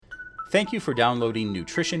Thank you for downloading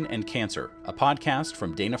Nutrition and Cancer, a podcast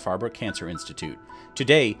from Dana-Farber Cancer Institute.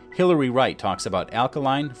 Today, Hillary Wright talks about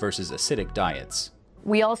alkaline versus acidic diets.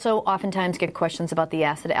 We also oftentimes get questions about the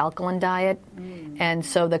acid-alkaline diet. And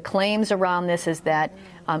so the claims around this is that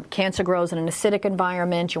cancer grows in an acidic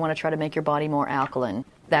environment. You want to try to make your body more alkaline.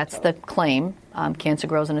 That's the claim. Cancer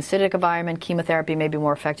grows in an acidic environment. Chemotherapy may be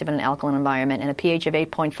more effective in an alkaline environment. And a pH of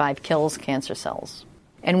 8.5 kills cancer cells.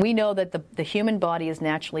 And we know that the human body is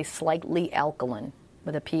naturally slightly alkaline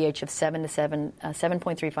with a pH of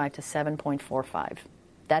 7.35 to 7.45.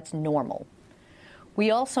 That's normal.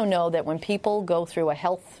 We also know that when people go through a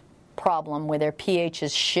health problem where their pH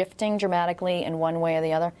is shifting dramatically in one way or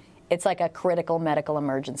the other, it's like a critical medical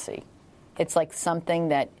emergency. It's like something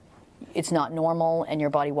that it's not normal and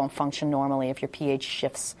your body won't function normally if your pH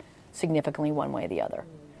shifts significantly one way or the other.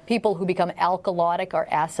 People who become alkalotic or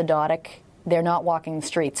acidotic, they're not walking the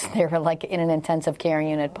streets. They're like in an intensive care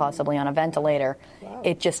unit, possibly on a ventilator. Wow.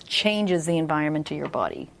 It just changes the environment to your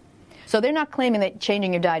body. So they're not claiming that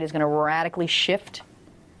changing your diet is going to radically shift,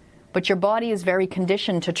 but your body is very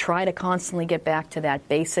conditioned to try to constantly get back to that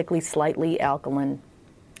basically slightly alkaline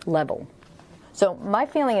level. So my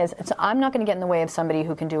feeling is I'm not going to get in the way of somebody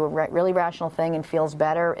who can do a really rational thing and feels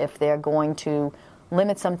better if they're going to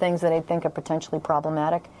limit some things that I think are potentially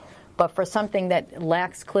problematic. But for something that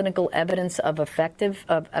lacks clinical evidence of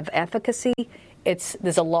efficacy,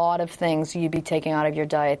 there's a lot of things you'd be taking out of your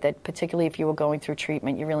diet that, particularly if you were going through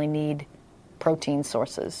treatment, you really need protein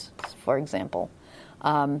sources, for example.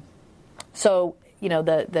 So, you know,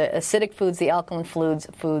 the acidic foods, the alkaline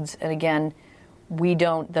foods, and again,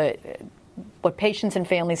 what patients and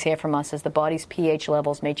families hear from us is the body's pH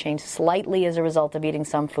levels may change slightly as a result of eating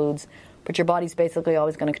some foods, but your body's basically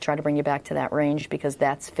always going to try to bring you back to that range because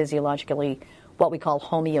that's physiologically what we call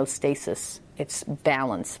homeostasis. It's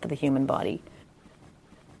balance for the human body.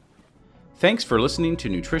 Thanks for listening to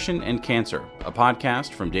Nutrition and Cancer, a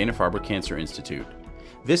podcast from Dana-Farber Cancer Institute.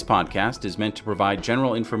 This podcast is meant to provide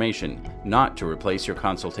general information, not to replace your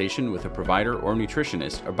consultation with a provider or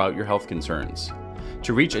nutritionist about your health concerns.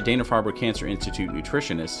 To reach a Dana-Farber Cancer Institute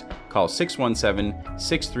nutritionist, call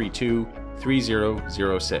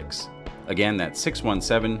 617-632-3006. Again, that's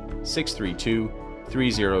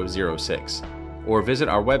 617-632-3006. Or visit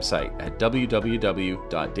our website at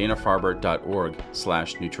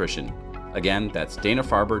www.danafarber.org/nutrition. Again, that's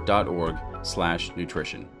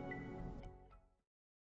danafarber.org/nutrition.